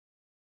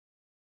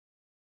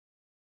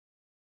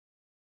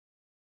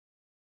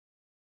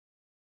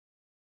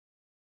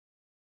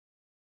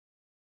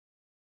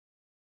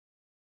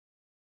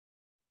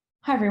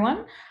Hi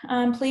everyone,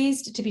 I'm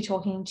pleased to be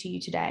talking to you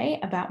today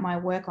about my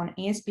work on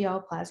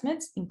ESBL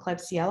plasmids in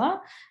Klebsiella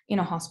in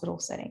a hospital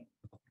setting.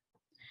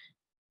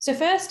 So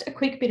first, a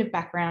quick bit of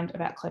background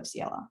about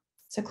Klebsiella.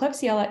 So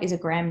Klebsiella is a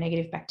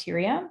gram-negative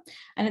bacteria,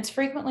 and it's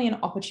frequently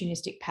an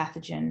opportunistic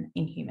pathogen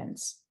in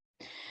humans.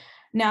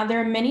 Now,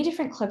 there are many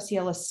different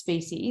Klebsiella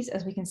species,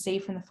 as we can see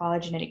from the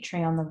phylogenetic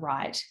tree on the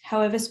right.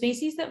 However,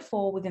 species that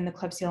fall within the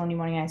Klebsiella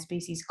pneumoniae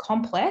species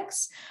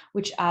complex,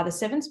 which are the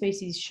 7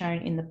 species shown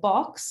in the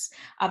box,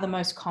 are the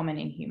most common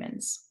in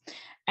humans.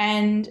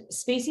 And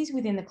species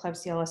within the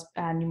Klebsiella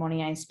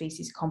pneumoniae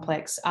species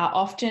complex are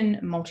often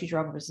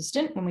multi-drug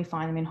resistant when we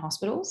find them in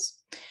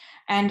hospitals.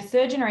 And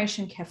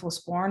third-generation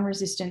cephalosporin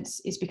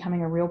resistance is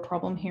becoming a real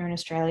problem here in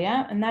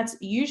Australia, and that's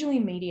usually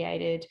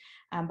mediated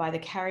by the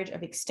carriage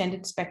of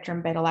extended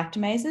spectrum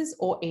beta-lactamases,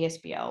 or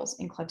ESBLs,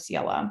 in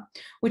Klebsiella,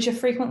 which are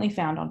frequently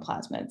found on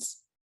plasmids.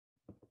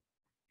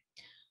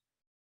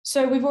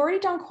 So we've already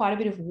done quite a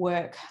bit of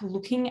work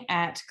looking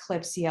at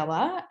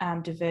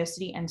Klebsiella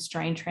diversity and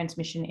strain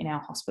transmission in our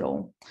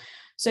hospital.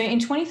 So in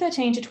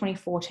 2013 to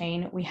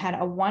 2014, we had a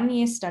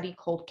 1-year study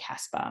called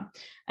CASPER.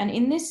 And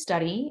in this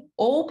study,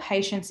 all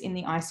patients in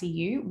the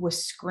ICU were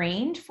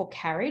screened for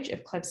carriage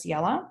of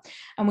Klebsiella.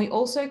 And we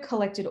also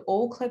collected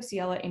all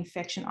Klebsiella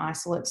infection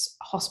isolates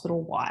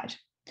hospital-wide.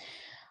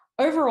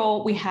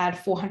 Overall, we had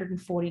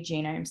 440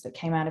 genomes that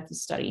came out of the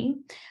study.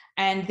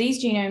 And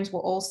these genomes were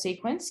all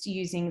sequenced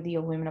using the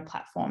Illumina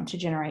platform to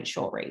generate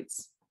short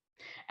reads.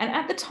 And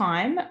at the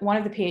time, one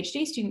of the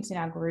PhD students in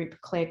our group,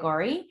 Claire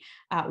Gorry,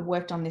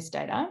 worked on this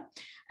data.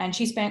 And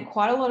she spent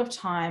quite a lot of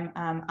time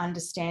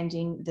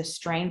understanding the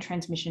strain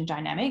transmission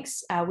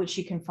dynamics, which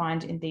you can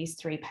find in these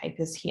 3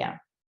 papers here.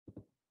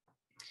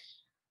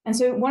 And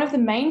so one of the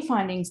main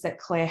findings that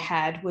Claire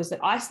had was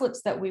that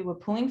isolates that we were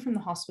pulling from the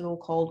hospital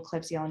called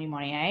Klebsiella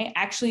pneumoniae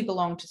actually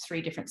belonged to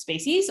 3 different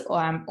species,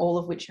 all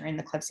of which are in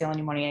the Klebsiella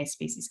pneumoniae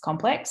species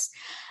complex.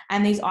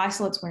 And these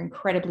isolates were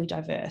incredibly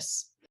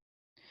diverse.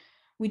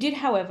 We did,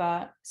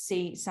 however,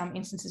 see some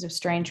instances of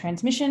strain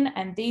transmission,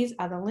 and these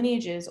are the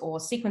lineages or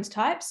sequence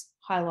types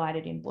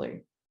highlighted in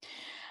blue.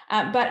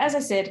 But as I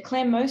said,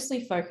 Claire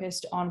mostly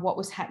focused on what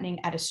was happening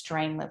at a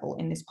strain level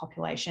in this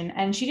population,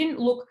 and she didn't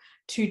look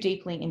too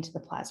deeply into the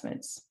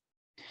plasmids.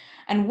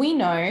 And we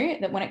know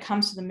that when it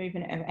comes to the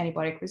movement of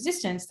antibiotic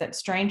resistance, that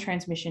strain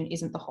transmission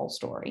isn't the whole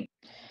story.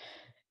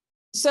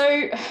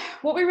 So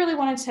what we really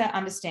wanted to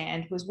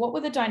understand was what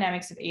were the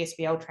dynamics of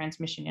ESBL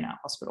transmission in our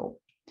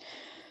hospital.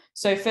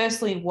 So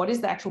firstly, what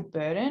is the actual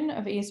burden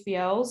of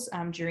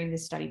ESBLs during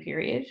this study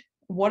period?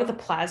 What are the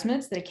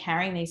plasmids that are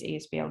carrying these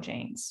ESBL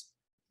genes?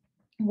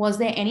 Was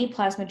there any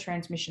plasmid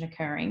transmission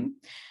occurring?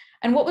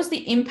 And what was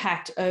the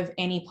impact of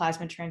any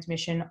plasmid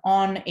transmission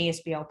on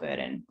ESBL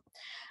burden?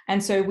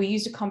 And so we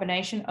used a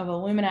combination of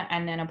Illumina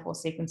and nanopore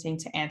sequencing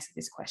to answer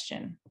this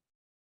question.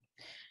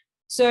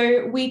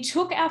 So we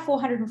took our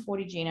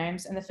 440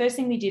 genomes, and the first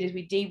thing we did is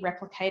we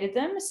de-replicated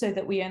them so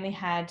that we only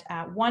had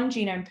 1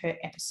 genome per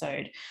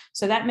episode.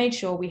 So that made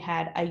sure we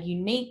had a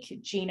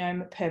unique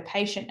genome per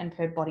patient and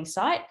per body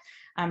site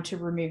to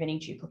remove any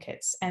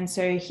duplicates. And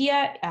so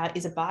here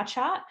is a bar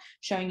chart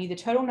showing you the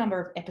total number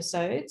of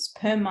episodes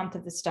per month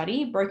of the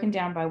study, broken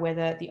down by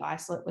whether the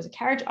isolate was a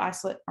carriage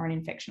isolate or an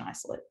infection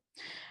isolate.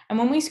 And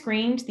when we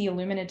screened the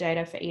Illumina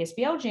data for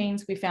ESBL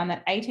genes, we found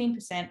that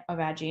 18% of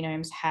our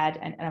genomes had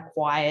an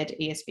acquired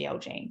ESBL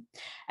gene.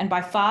 And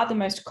by far the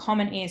most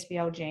common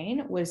ESBL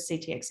gene was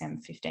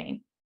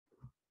CTXM15.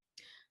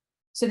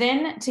 So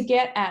then, to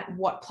get at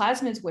what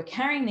plasmids were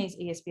carrying these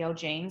ESBL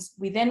genes,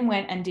 we then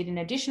went and did an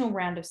additional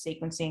round of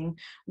sequencing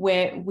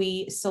where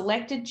we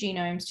selected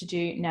genomes to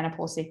do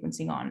nanopore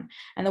sequencing on.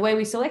 And the way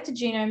we selected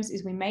genomes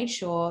is we made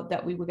sure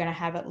that we were going to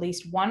have at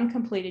least 1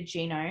 completed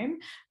genome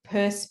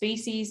per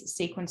species,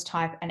 sequence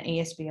type, and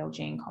ESBL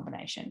gene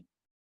combination.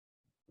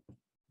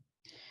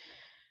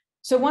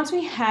 So once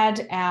we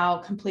had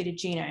our completed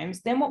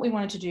genomes, then what we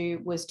wanted to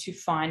do was to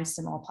find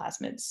similar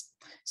plasmids.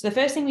 So the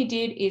first thing we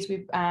did is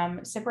we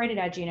separated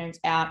our genomes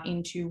out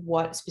into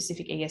what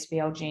specific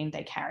ESBL gene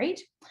they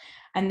carried.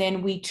 And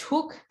then we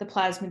took the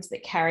plasmids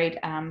that carried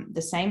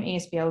the same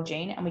ESBL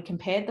gene and we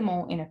compared them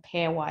all in a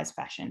pairwise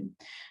fashion.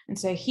 And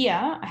so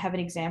here I have an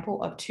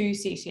example of 2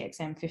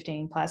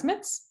 CTXM15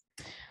 plasmids.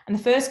 And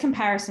the first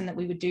comparison that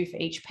we would do for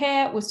each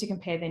pair was to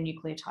compare their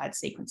nucleotide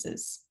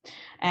sequences.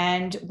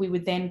 And we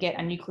would then get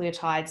a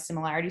nucleotide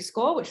similarity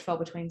score, which fell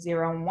between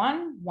 0 and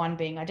 1, 1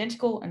 being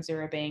identical and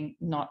 0 being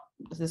not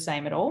the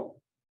same at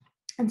all.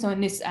 And so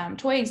in this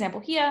toy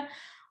example here,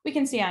 we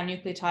can see our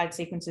nucleotide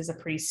sequences are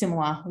pretty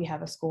similar. We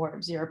have a score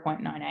of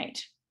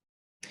 0.98.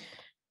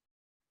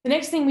 The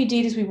next thing we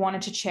did is we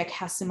wanted to check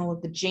how similar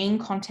the gene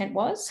content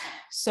was.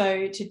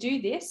 So to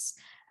do this,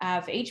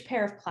 for each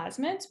pair of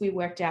plasmids, we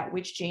worked out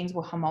which genes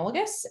were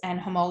homologous, and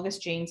homologous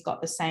genes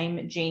got the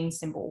same gene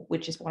symbol,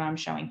 which is what I'm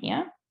showing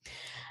here.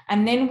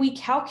 And then we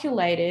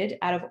calculated,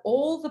 out of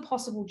all the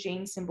possible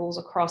gene symbols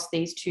across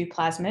these 2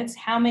 plasmids,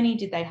 how many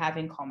did they have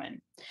in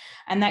common?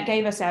 And that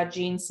gave us our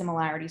gene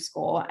similarity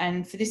score.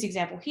 And for this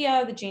example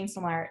here, the gene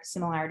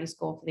similarity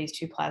score for these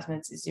 2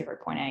 plasmids is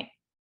 0.8.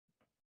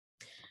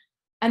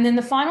 And then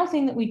the final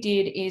thing that we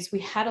did is we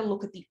had a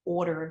look at the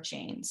order of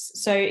genes.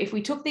 So if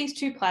we took these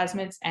two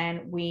plasmids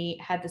and we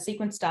had the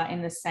sequence start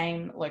in the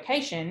same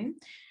location,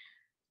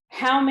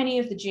 how many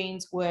of the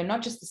genes were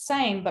not just the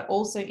same, but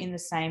also in the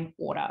same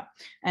order.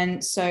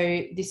 And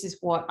so this is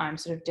what I'm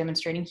sort of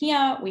demonstrating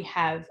here. We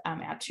have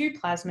our two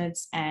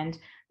plasmids, and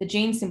the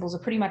gene symbols are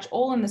pretty much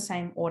all in the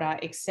same order,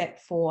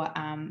 except for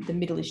the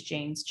middle-ish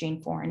genes, gene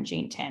 4 and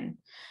gene 10.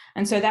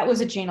 And so that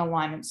was a gene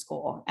alignment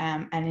score.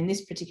 And in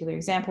this particular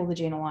example, the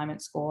gene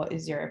alignment score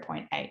is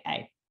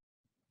 0.88.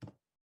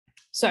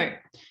 So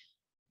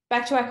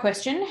back to our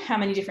question, how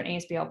many different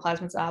ESBL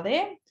plasmids are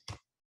there?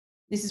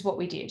 This is what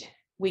we did.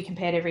 We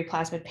compared every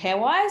plasmid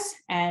pairwise,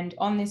 and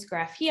on this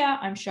graph here,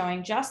 I'm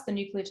showing just the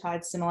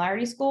nucleotide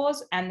similarity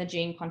scores and the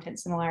gene content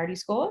similarity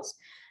scores.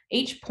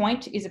 Each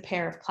point is a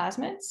pair of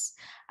plasmids,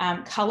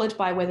 coloured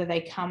by whether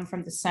they come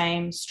from the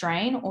same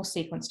strain or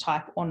sequence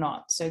type or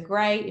not. So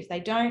grey if they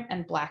don't,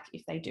 and black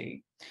if they do.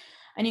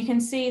 And you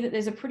can see that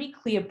there's a pretty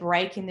clear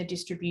break in the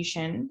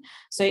distribution.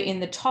 So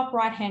in the top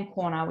right-hand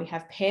corner, we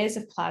have pairs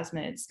of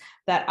plasmids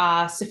that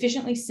are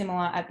sufficiently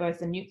similar at both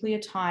the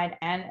nucleotide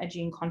and a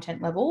gene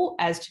content level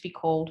as to be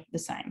called the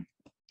same.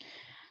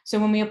 So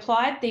when we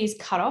applied these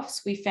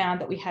cutoffs, we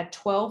found that we had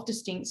 12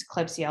 distinct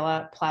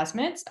Klebsiella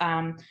plasmids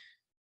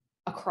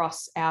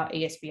across our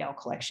ESBL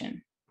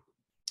collection.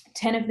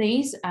 10 of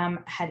these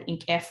had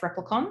IncF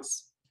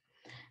replicons.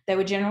 They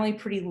were generally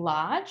pretty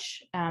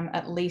large,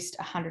 at least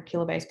 100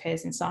 kilobase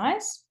pairs in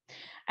size.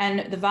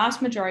 And the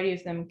vast majority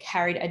of them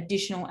carried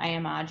additional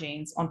AMR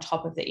genes on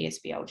top of the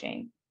ESBL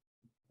gene.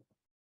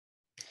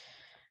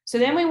 So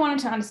then we wanted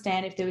to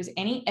understand if there was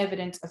any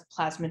evidence of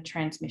plasmid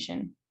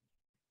transmission.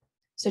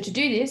 So to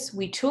do this,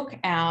 we took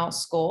our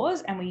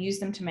scores and we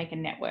used them to make a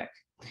network.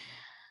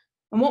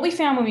 And what we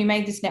found when we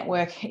made this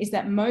network is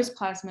that most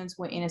plasmids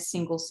were in a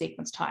single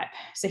sequence type.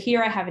 So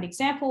here I have an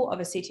example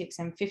of a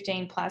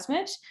CTXM15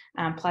 plasmid,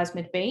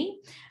 plasmid B,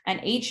 and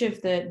each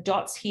of the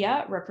dots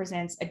here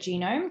represents a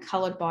genome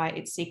colored by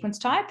its sequence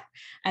type,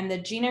 and the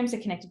genomes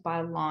are connected by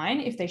a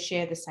line if they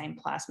share the same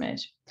plasmid.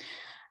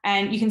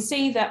 And you can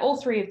see that all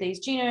three of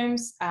these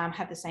genomes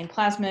have the same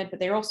plasmid,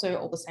 but they're also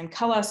all the same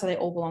color, so they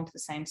all belong to the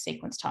same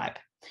sequence type.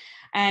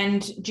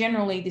 And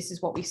generally, this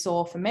is what we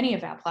saw for many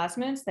of our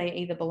plasmids. They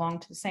either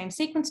belonged to the same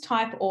sequence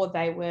type or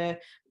they were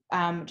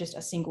just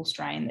a single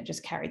strain that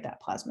just carried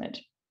that plasmid.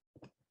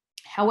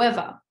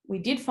 However, we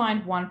did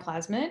find one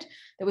plasmid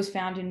that was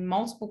found in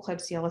multiple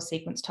Klebsiella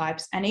sequence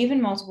types and even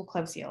multiple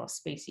Klebsiella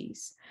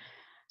species.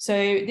 So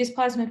this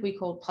plasmid we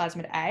called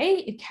plasmid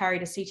A. It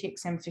carried a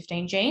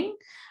CTXM15 gene.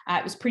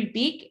 It was pretty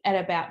big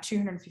at about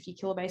 250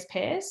 kilobase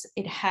pairs.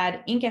 It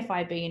had IncFIB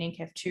and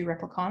IncF2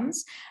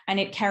 replicons,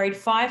 and it carried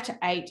 5 to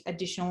 8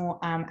 additional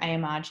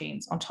AMR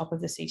genes on top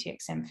of the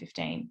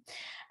CTXM15.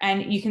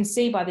 And you can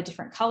see by the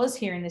different colors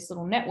here in this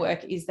little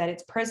network is that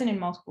it's present in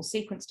multiple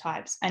sequence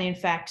types. And in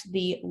fact,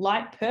 the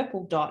light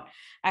purple dot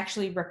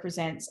actually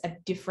represents a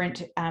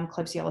different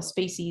Klebsiella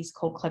species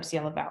called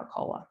Klebsiella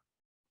varicola.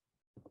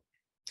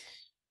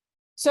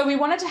 So we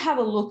wanted to have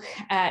a look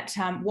at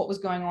what was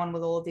going on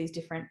with all of these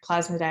different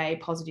plasmid A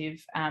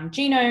positive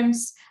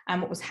genomes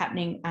and what was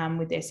happening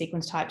with their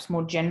sequence types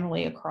more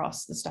generally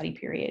across the study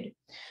period.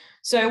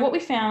 So what we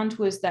found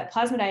was that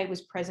plasmid A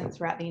was present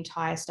throughout the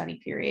entire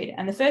study period.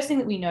 And the first thing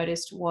that we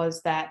noticed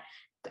was that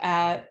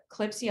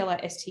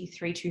Klebsiella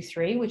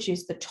ST323, which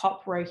is the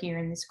top row here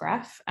in this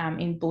graph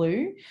in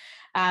blue,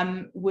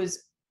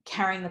 was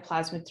carrying the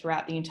plasmid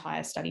throughout the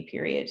entire study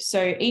period.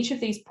 So each of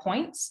these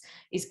points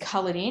is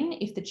colored in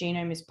if the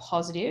genome is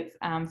positive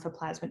for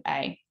plasmid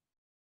A.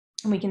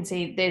 And we can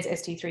see there's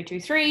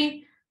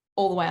ST323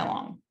 all the way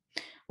along.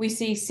 We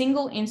see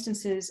single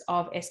instances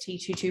of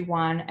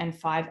ST221 and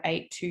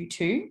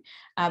 5822,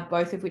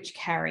 both of which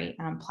carry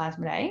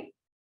plasmid A.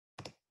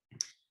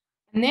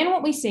 And then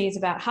what we see is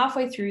about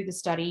halfway through the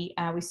study,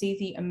 we see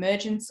the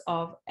emergence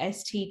of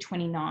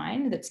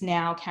ST29 that's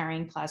now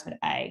carrying plasmid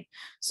A.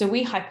 So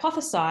we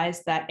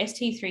hypothesize that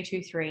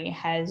ST323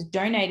 has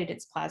donated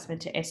its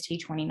plasmid to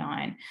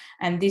ST29,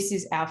 and this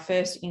is our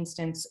first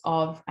instance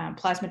of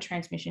plasmid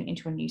transmission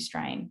into a new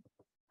strain.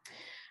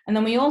 And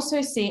then we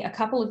also see a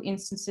couple of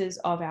instances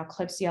of our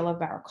Klebsiella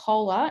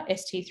varicola,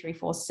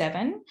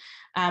 ST347,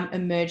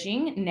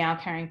 emerging, now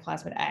carrying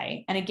plasmid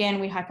A. And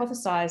again, we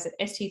hypothesize that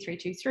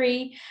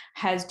ST323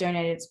 has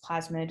donated its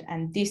plasmid,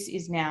 and this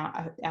is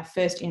now our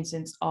first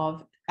instance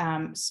of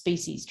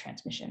species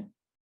transmission.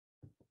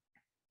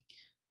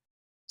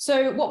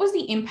 So what was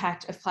the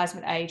impact of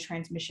plasmid A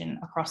transmission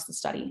across the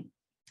study?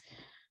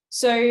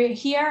 So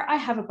here I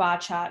have a bar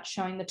chart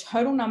showing the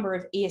total number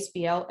of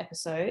ESBL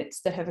episodes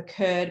that have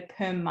occurred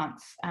per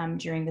month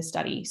during the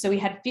study. So we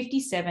had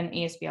 57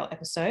 ESBL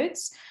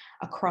episodes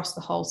across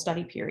the whole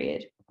study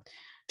period.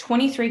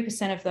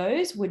 23% of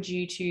those were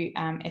due to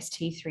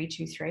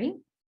ST323.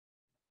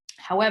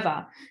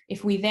 However,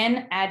 if we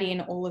then add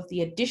in all of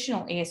the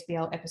additional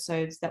ESBL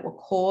episodes that were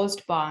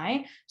caused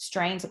by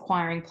strains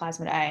acquiring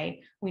plasmid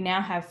A, we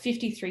now have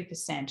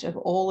 53% of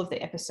all of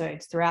the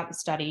episodes throughout the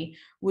study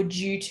were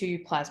due to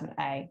plasmid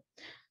A.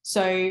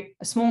 So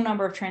a small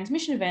number of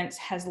transmission events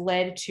has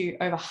led to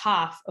over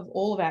half of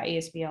all of our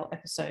ESBL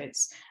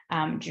episodes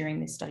during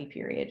this study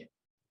period.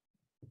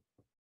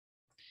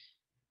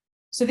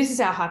 So this is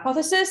our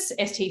hypothesis.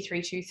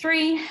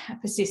 ST323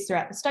 persists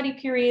throughout the study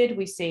period.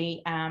 We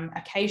see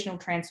occasional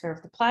transfer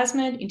of the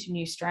plasmid into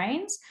new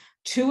strains.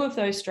 2 of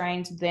those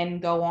strains then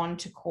go on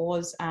to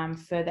cause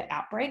further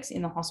outbreaks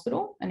in the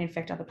hospital and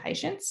infect other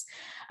patients.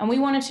 And we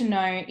wanted to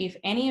know if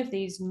any of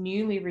these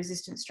newly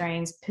resistant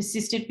strains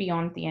persisted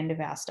beyond the end of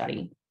our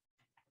study.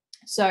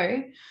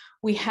 So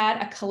we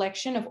had a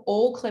collection of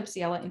all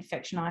Klebsiella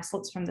infection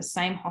isolates from the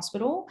same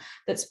hospital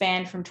that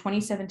spanned from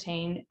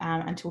 2017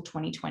 until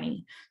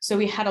 2020. So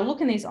we had a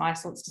look in these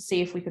isolates to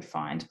see if we could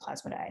find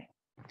Plasmidae.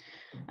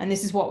 And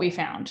this is what we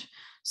found.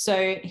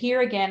 So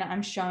here again,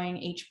 I'm showing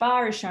each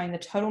bar is showing the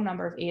total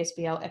number of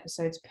ESBL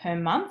episodes per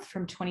month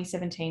from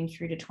 2017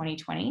 through to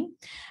 2020.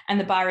 And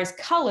the bar is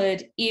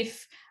colored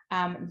if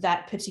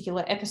that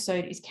particular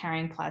episode is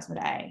carrying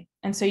Plasmidae.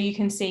 And so you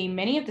can see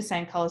many of the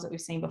same colors that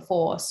we've seen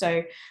before.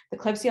 So the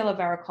Klebsiella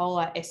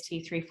varicola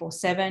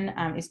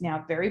ST347 is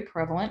now very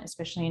prevalent,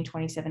 especially in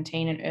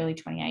 2017 and early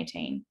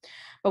 2018.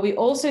 But we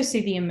also see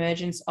the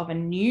emergence of a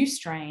new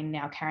strain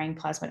now carrying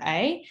Plasmid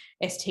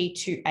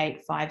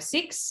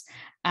ST2856,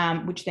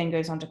 which then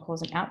goes on to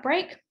cause an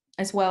outbreak,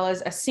 as well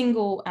as a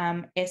single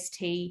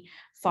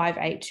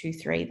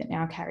ST5823 that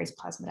now carries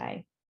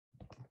Plasmid.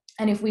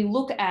 And if we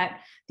look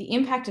at the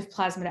impact of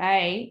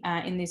Plasmid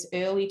in this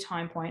early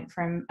time point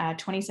from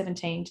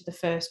 2017 to the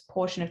first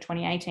portion of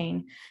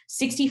 2018,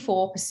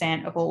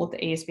 64% of all of the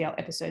ESBL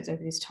episodes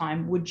over this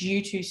time were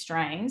due to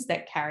strains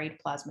that carried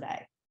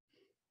Plasmid.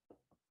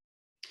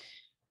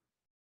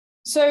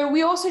 So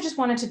we also just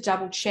wanted to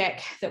double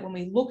check that when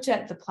we looked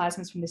at the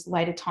plasmids from this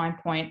later time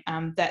point,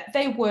 that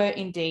they were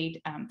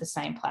indeed the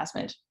same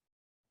plasmid.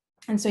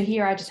 And so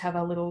here I just have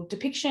a little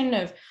depiction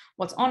of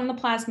what's on the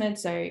plasmid.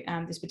 So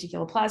this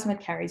particular plasmid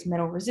carries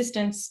metal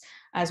resistance,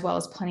 as well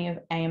as plenty of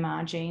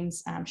AMR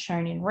genes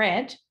shown in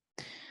red.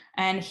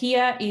 And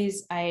here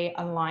is an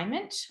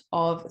alignment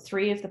of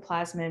 3 of the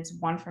plasmids,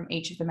 1 from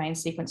each of the main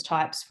sequence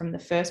types from the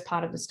first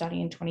part of the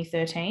study in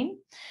 2013.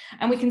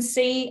 And we can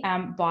see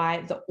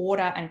by the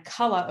order and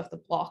color of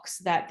the blocks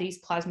that these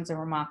plasmids are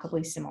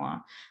remarkably similar.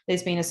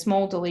 There's been a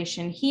small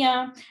deletion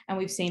here, and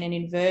we've seen an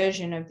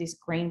inversion of this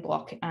green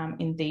block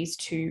in these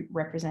 2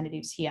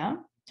 representatives here.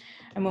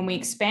 And when we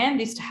expand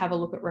this to have a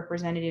look at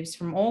representatives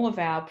from all of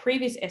our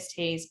previous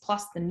STs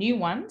plus the new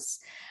ones,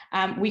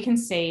 we can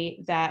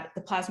see that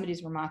the plasmid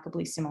is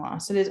remarkably similar.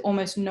 So there's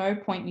almost no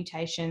point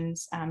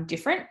mutations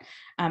different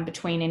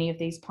between any of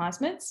these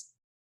plasmids.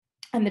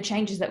 And the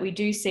changes that we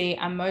do see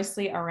are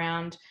mostly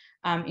around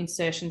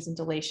insertions and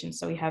deletions.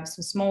 So we have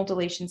some small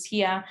deletions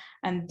here,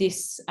 and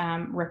this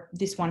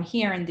one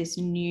here and this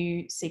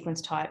new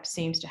sequence type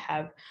seems to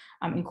have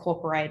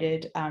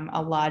incorporated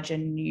a larger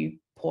new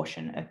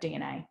portion of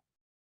DNA.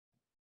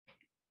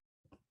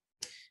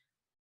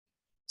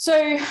 So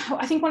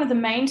I think one of the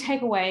main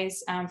takeaways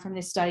from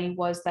this study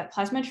was that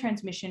plasmid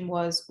transmission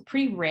was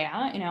pretty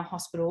rare in our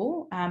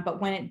hospital,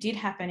 but when it did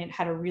happen, it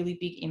had a really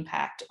big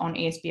impact on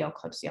ESBL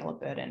Klebsiella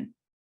burden.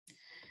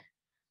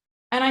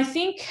 And I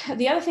think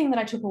the other thing that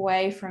I took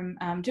away from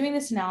doing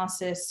this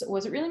analysis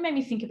was it really made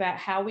me think about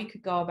how we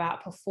could go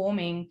about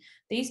performing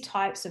these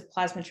types of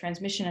plasmid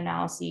transmission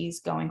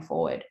analyses going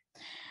forward.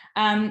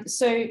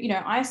 So,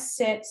 I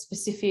set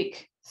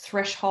specific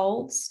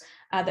thresholds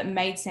that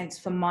made sense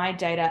for my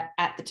data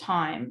at the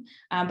time.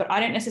 But I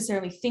don't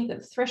necessarily think that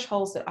the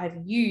thresholds that I've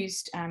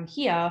used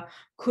here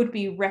could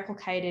be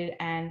replicated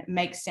and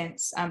make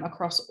sense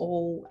across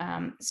all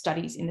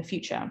studies in the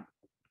future.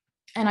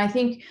 And I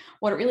think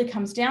what it really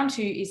comes down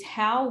to is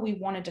how we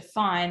want to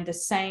define the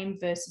same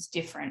versus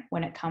different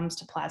when it comes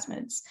to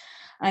plasmids.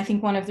 And I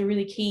think one of the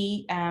really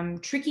key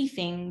tricky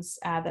things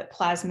that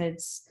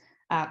plasmids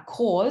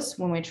cause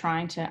when we're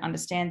trying to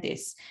understand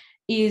this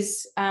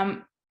is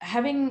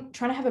trying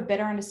to have a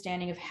better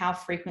understanding of how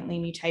frequently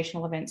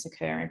mutational events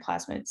occur in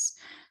plasmids.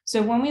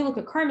 So when we look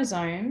at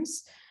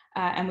chromosomes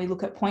and we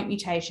look at point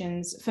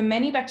mutations, for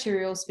many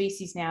bacterial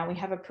species now, we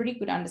have a pretty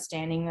good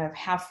understanding of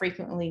how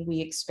frequently we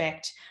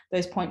expect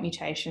those point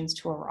mutations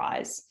to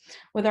arise.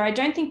 Whether I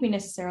don't think we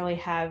necessarily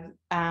have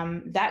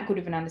that good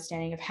of an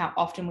understanding of how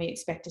often we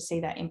expect to see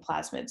that in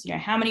plasmids.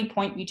 How many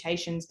point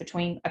mutations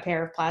between a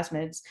pair of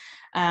plasmids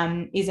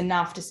is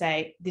enough to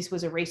say this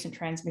was a recent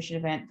transmission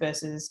event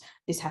versus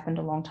this happened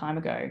a long time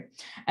ago.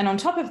 And on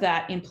top of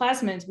that, in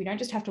plasmids, we don't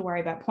just have to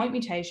worry about point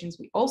mutations,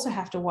 we also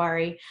have to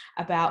worry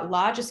about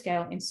larger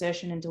scale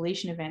insertion and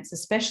deletion events,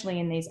 especially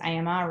in these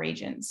AMR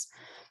regions.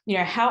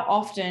 How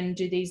often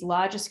do these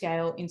larger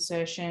scale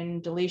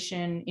insertion,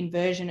 deletion,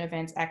 inversion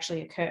events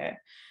actually occur?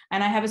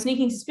 And I have a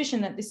sneaking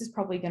suspicion that this is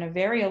probably going to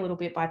vary a little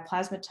bit by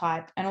plasmid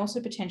type and also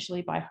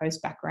potentially by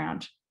host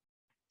background.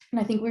 And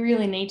I think we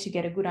really need to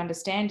get a good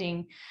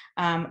understanding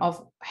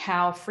of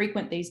how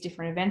frequent these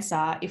different events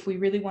are if we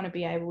really want to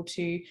be able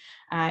to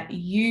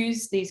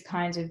use these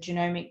kinds of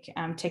genomic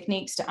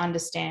techniques to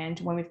understand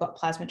when we've got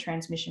plasmid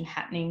transmission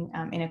happening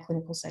in a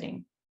clinical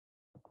setting.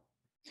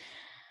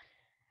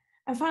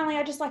 And finally,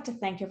 I'd just like to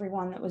thank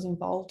everyone that was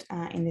involved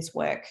in this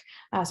work.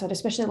 So I'd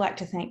especially like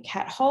to thank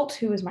Kat Holt,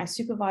 who was my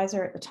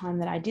supervisor at the time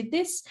that I did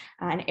this,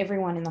 and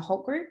everyone in the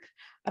Holt group.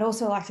 I'd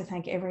also like to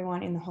thank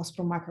everyone in the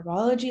hospital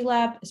microbiology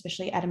lab,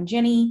 especially Adam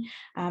Jenny.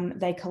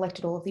 They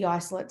collected all of the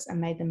isolates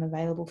and made them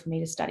available for me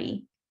to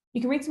study. You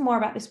can read some more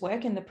about this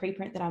work in the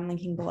preprint that I'm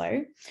linking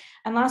below.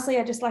 And lastly,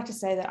 I'd just like to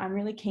say that I'm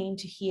really keen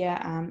to hear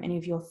any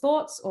of your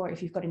thoughts, or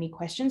if you've got any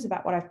questions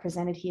about what I've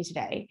presented here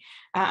today.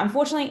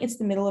 Unfortunately, it's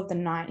the middle of the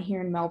night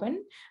here in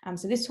Melbourne,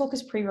 so this talk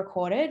is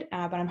pre-recorded,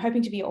 but I'm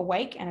hoping to be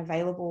awake and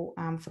available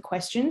for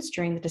questions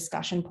during the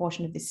discussion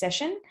portion of this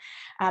session.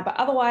 But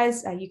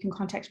otherwise, you can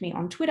contact me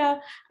on Twitter,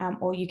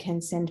 or you can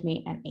send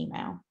me an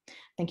email.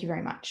 Thank you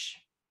very much.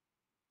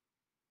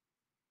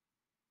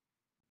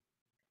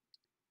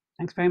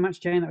 Thanks very much,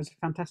 Jane. That was a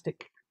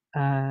fantastic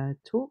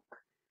talk.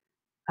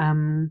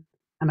 And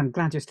I'm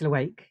glad you're still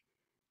awake.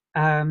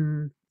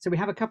 So we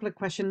have a couple of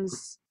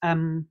questions.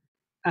 I'm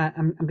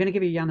going to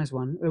give you Jana's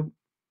one.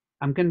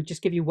 I'm going to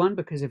just give you one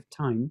because of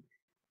time,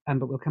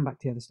 but we'll come back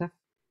to the other stuff.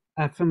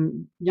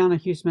 From Jana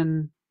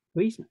Huisman.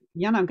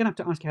 Jana, I'm going to have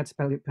to ask you how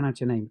to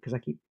pronounce your name because I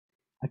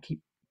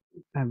keep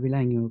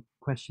relaying your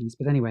questions.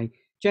 But anyway,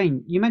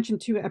 Jane, you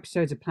mentioned 2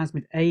 episodes of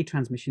plasmid A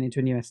transmission into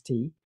a new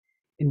ST.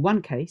 In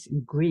one case,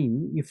 in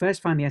green, you first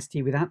find the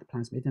ST without the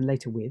plasmid and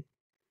later with.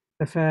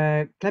 But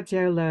for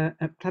Klebsiella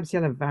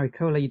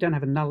varicola, you don't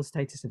have a null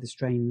status of the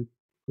strain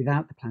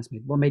without the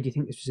plasmid. What made you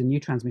think this was a new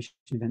transmission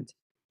event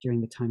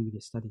during the timing of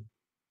your study?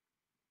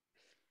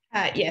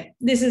 Yeah,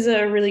 this is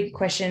a really good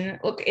question.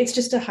 Look, it's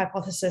just a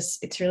hypothesis.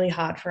 It's really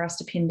hard for us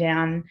to pin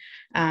down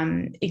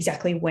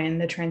exactly when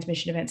the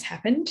transmission events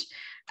happened.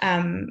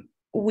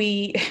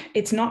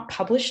 It's not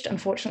published,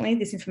 unfortunately,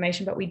 this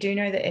information, but we do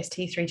know that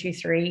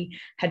ST323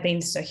 had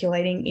been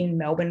circulating in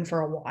Melbourne for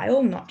a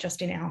while, not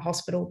just in our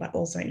hospital, but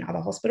also in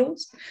other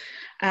hospitals.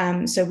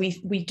 So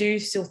we do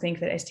still think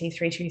that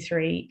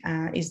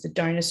ST323 is the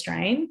donor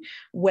strain.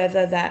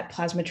 Whether that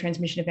plasma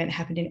transmission event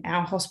happened in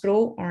our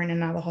hospital or in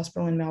another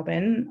hospital in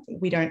Melbourne,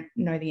 we don't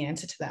know the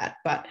answer to that,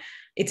 but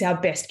it's our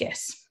best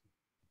guess.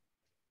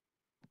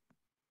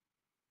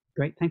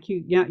 Great, thank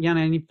you. Yeah,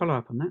 Jana, any follow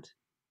up on that?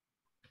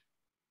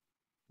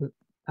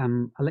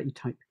 I'll let you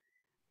type.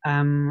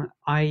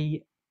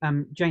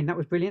 Jane, that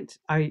was brilliant.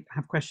 I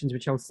have questions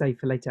which I'll save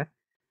for later.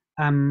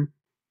 And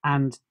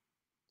I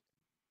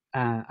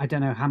don't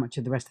know how much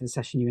of the rest of the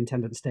session you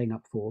intend on staying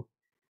up for.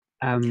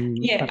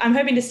 Yeah, I'm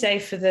hoping to stay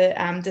for the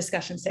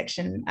discussion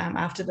section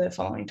after the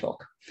following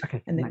talk.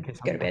 Okay, and then go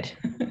to bed.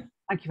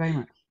 Thank you very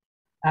much.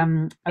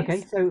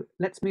 Okay, so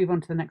let's move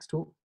on to the next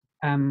talk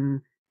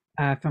from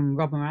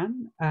Rob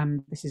Moran.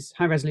 This is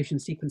high resolution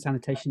sequence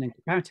annotation and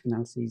comparative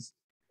analyses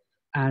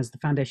as the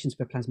foundations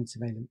for plasmid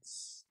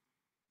surveillance.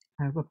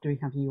 Rob, do we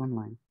have you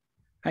online?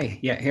 Hey,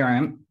 yeah, here I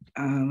am.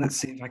 Let's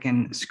see if I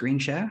can screen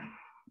share.